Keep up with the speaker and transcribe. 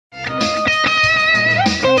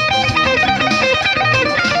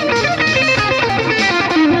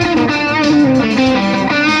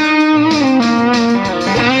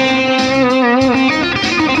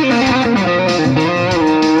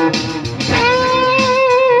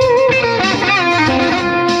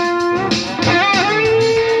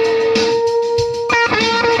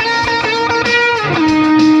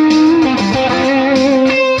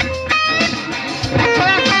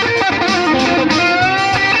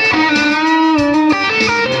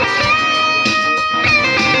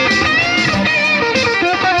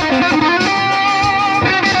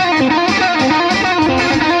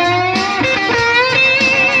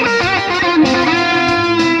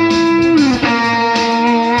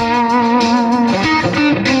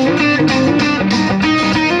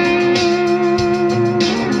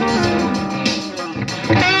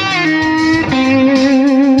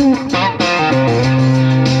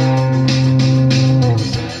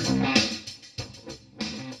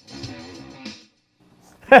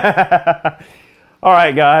All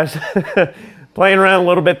right, guys. Playing around a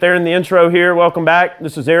little bit there in the intro here. Welcome back.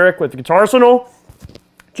 This is Eric with Guitarsenal.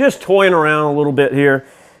 Just toying around a little bit here.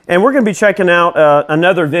 And we're going to be checking out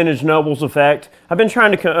another vintage Nobels effect. I've been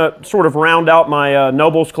trying to sort of round out my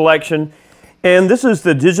Nobels collection. And this is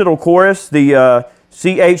the digital chorus, the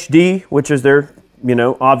CHD, which is their,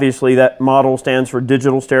 obviously that model stands for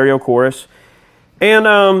digital stereo chorus.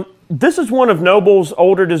 And this is one of Nobels'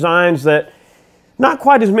 older designs that not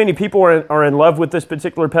quite as many people are in love with this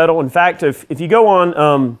particular pedal. In fact, if you go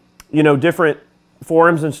on, different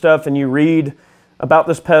forums and stuff and you read about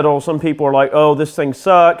this pedal, some people are like, oh, this thing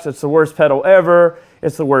sucks. It's the worst pedal ever.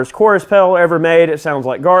 It's the worst chorus pedal ever made. It sounds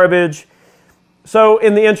like garbage. So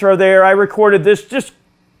in the intro there, I recorded this just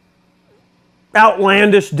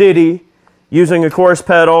outlandish ditty using a chorus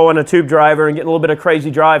pedal and a tube driver and getting a little bit of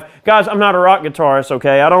crazy drive. Guys, I'm not a rock guitarist,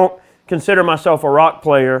 okay? I don't consider myself a rock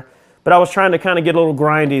player. But I was trying to kind of get a little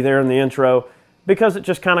grindy there in the intro because it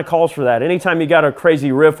just kind of calls for that. Anytime you got a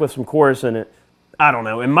crazy riff with some chorus in it, I don't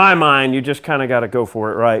know, in my mind, you just kind of got to go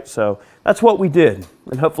for it, right? So that's what we did,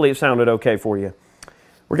 and hopefully it sounded okay for you.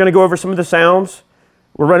 We're going to go over some of the sounds.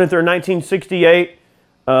 We're running through a 1968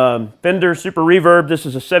 Fender Super Reverb. This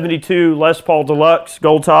is a 72 Les Paul Deluxe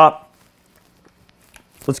Gold Top.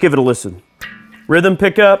 Let's give it a listen. Rhythm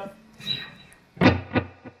pickup.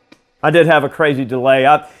 I did have a crazy delay.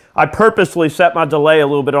 I purposely set my delay a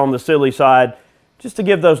little bit on the silly side just to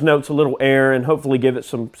give those notes a little air and hopefully give it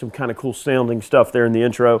some kind of cool sounding stuff there in the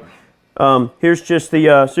intro. Here's just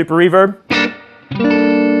the Super Reverb.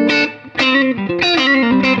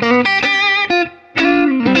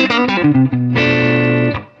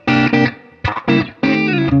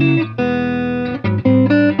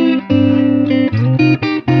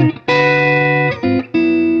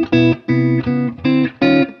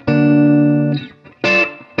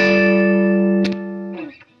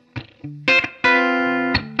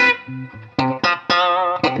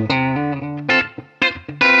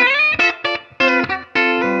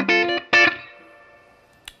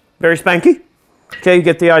 Very spanky. Okay, you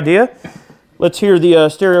get the idea. Let's hear the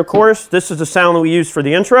stereo chorus. This is the sound that we use for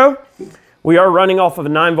the intro. We are running off of a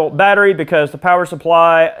 9-volt battery because the power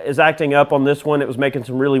supply is acting up on this one. It was making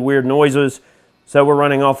some really weird noises, so we're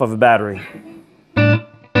running off of a battery.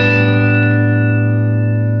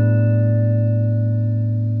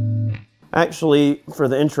 Actually, for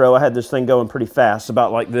the intro, I had this thing going pretty fast,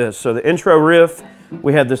 about like this. So the intro riff,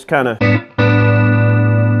 we had this kind of...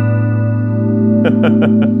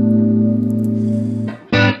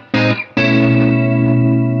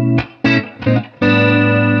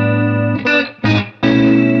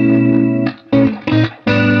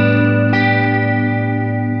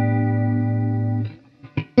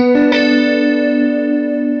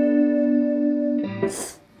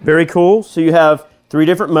 Very cool. So you have 3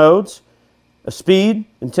 different modes: a speed,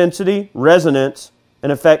 intensity, resonance,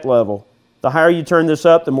 and effect level. The higher you turn this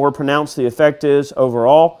up, the more pronounced the effect is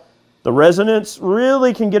overall. The resonance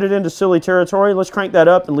really can get it into silly territory. Let's crank that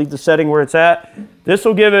up and leave the setting where it's at. This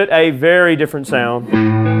will give it a very different sound.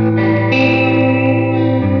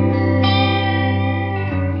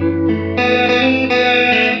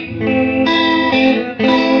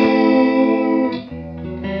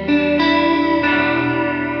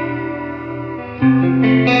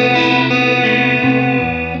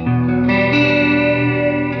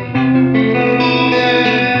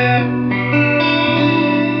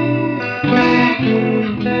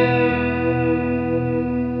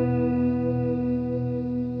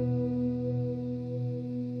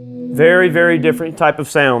 Very, very different type of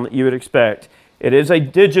sound that you would expect. It is a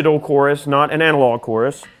digital chorus, not an analog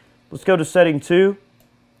chorus. Let's go to setting 2.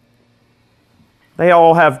 They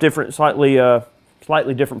all have different, slightly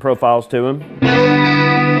different profiles to them.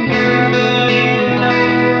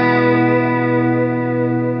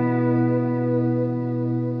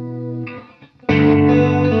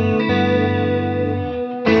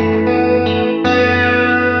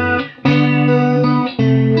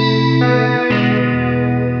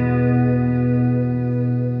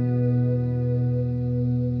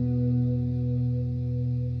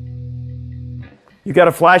 You've got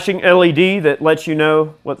a flashing LED that lets you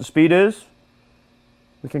know what the speed is.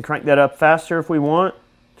 We can crank that up faster if we want.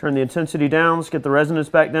 Turn the intensity down. Let's get the resonance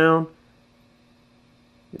back down.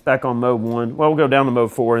 Get back on mode 1. Well, we'll go down to mode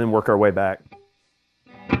 4 and then work our way back.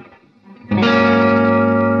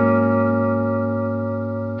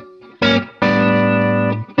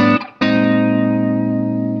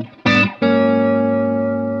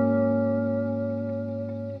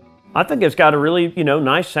 I think it's got a really,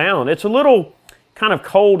 nice sound. It's a little kind of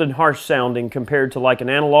cold and harsh sounding compared to like an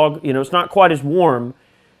analog. It's not quite as warm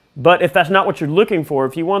But if that's not what you're looking for,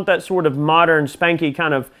 if you want that sort of modern, spanky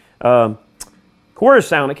kind of chorus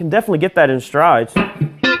sound, it can definitely get that in strides.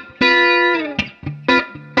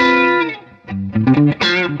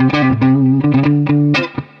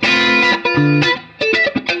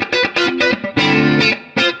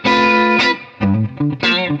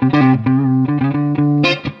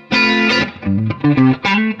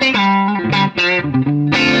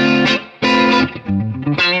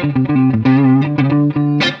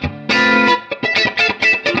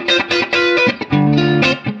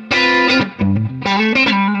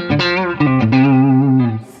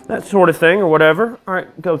 That sort of thing, or whatever. All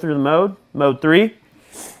right, go through the mode. Mode 3.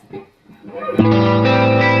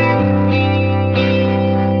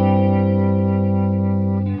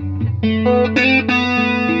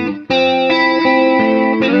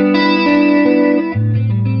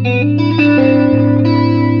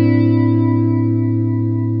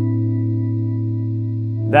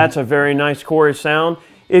 That's a very nice chorus sound.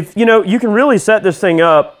 If you know, you can really set this thing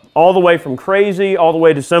up all the way from crazy all the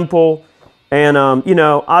way to simple. And you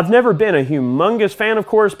know, I've never been a humongous fan of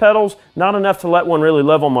chorus pedals, not enough to let one really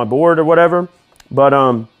live on my board or whatever,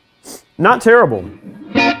 but not terrible.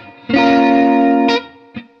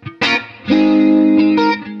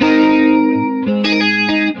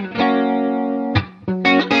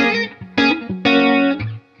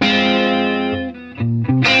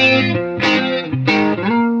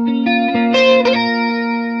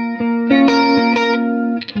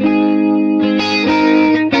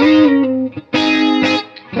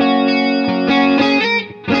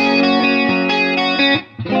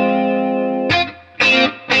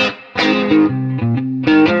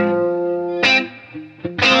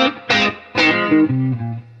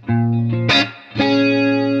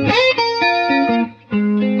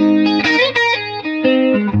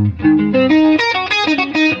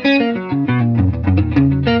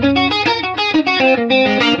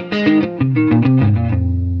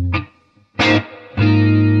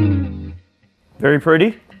 Very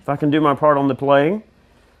pretty. If I can do my part on the playing.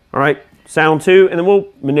 All right, sound 2, and then we'll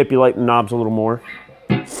manipulate the knobs a little more.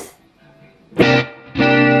 All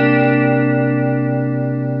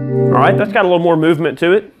right, that's got a little more movement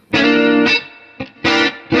to it.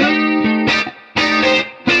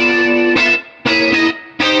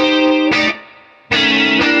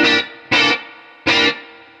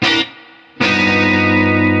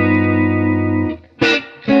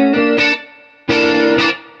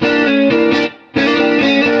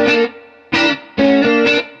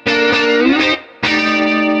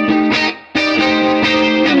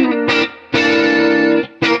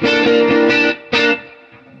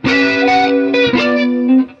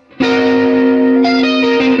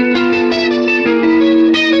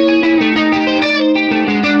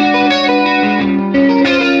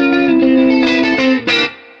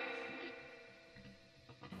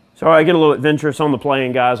 Sorry, I get a little adventurous on the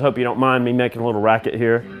playing, guys. Hope you don't mind me making a little racket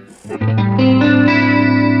here.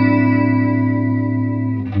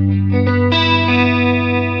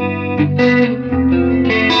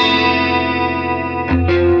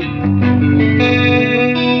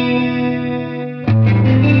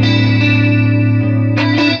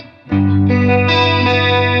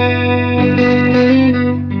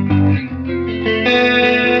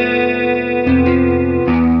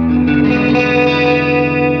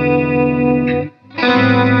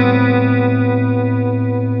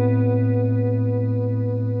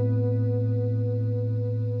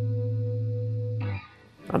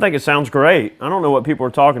 I think it sounds great. I don't know what people are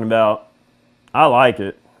talking about. I like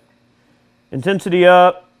it. Intensity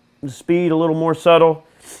up, the speed a little more subtle.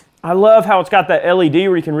 I love how it's got that LED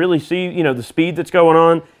where you can really see, you know, the speed that's going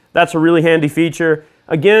on. That's a really handy feature.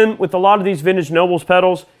 Again, with a lot of these vintage Nobels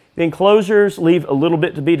pedals, the enclosures leave a little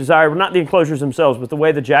bit to be desired. Well, not the enclosures themselves, but the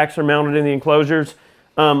way the jacks are mounted in the enclosures.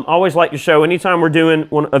 I always like to show, anytime we're doing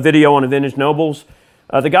a video on a vintage Nobels,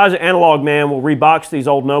 the guys at Analog Man will rebox these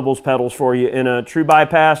old Nobels pedals for you in a true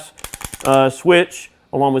bypass switch,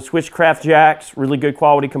 along with switchcraft jacks, really good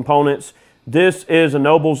quality components. This is a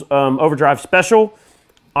Nobels overdrive special,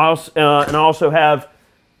 and I also have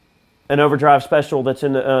an overdrive special that's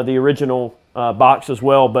in the original box as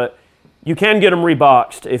well, but you can get them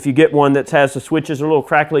reboxed. If you get one that has the switches a little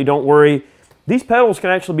crackly, don't worry. These pedals can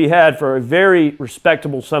actually be had for a very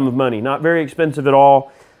respectable sum of money, not very expensive at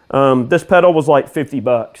all. This pedal was like 50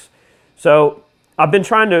 bucks. So I've been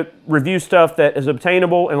trying to review stuff that is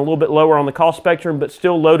obtainable and a little bit lower on the cost spectrum, but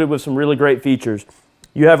still loaded with some really great features.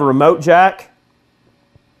 You have a remote jack,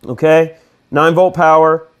 okay, 9-volt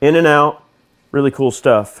power, in and out, really cool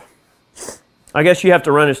stuff. I guess you have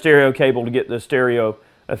to run a stereo cable to get the stereo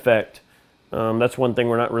effect. That's one thing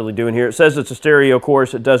we're not really doing here. It says it's a stereo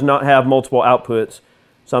course. It does not have multiple outputs,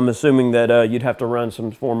 so I'm assuming that you'd have to run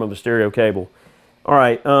some form of a stereo cable. All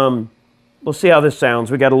right, let's see how this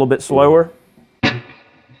sounds. We got a little bit slower.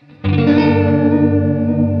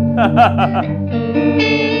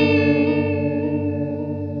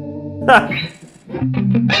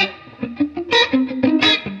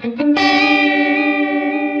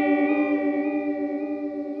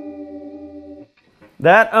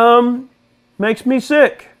 That makes me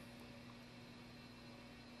sick.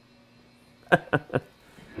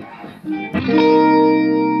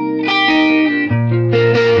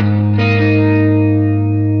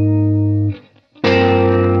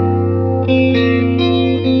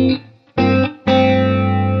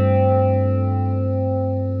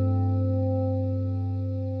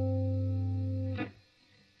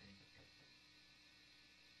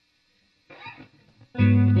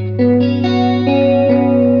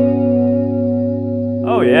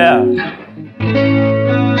 Oh yeah.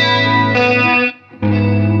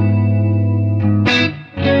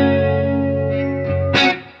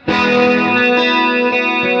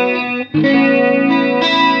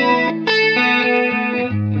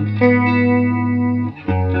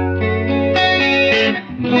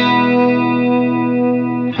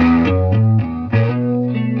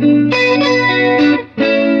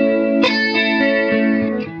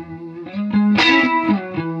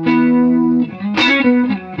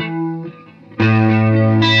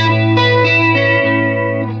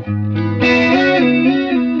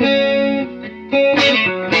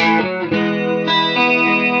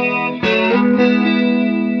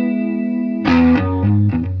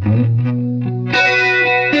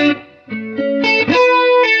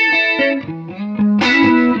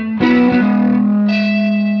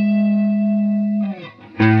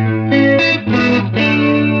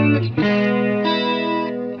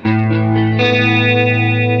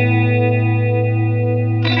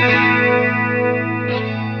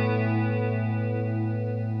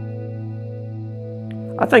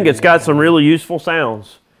 I think it's got some really useful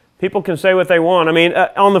sounds. People can say what they want. I mean,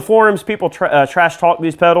 on the forums, people trash talk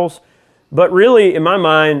these pedals, but really, in my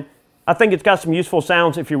mind, I think it's got some useful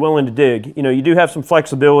sounds if you're willing to dig. You know, you do have some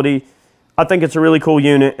flexibility. I think it's a really cool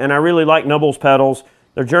unit, and I really like Nobels pedals.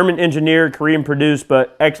 They're German engineered, Korean produced,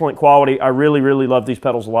 but excellent quality. I really, really love these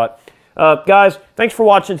pedals a lot. Guys, thanks for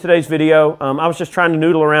watching today's video. I was just trying to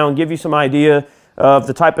noodle around, give you some idea of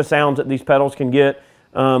the type of sounds that these pedals can get.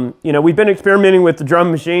 You know, we've been experimenting with the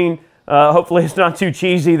drum machine. Hopefully it's not too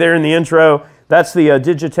cheesy there in the intro. That's the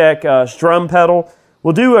Digitech Strum pedal.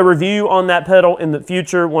 We'll do a review on that pedal in the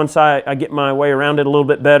future once I get my way around it a little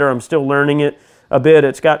bit better. I'm still learning it a bit.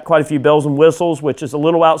 It's got quite a few bells and whistles, which is a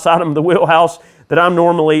little outside of the wheelhouse that I'm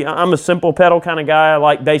a simple pedal kind of guy. I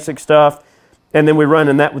like basic stuff. And then we're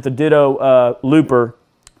running that with the Ditto Looper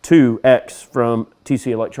 2X from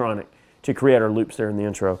TC Electronic to create our loops there in the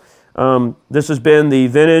intro. This has been the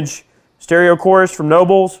vintage stereo chorus from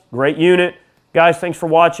Nobels. Great unit. Guys, thanks for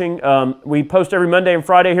watching. We post every Monday and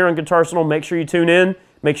Friday here on Guitarsenal. Make sure you tune in.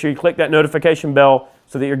 Make sure you click that notification bell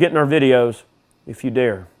so that you're getting our videos if you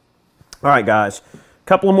dare. All right, guys. A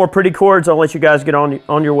couple of more pretty chords. I'll let you guys get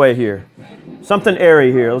on your way here. Something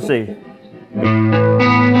airy here. Let's see.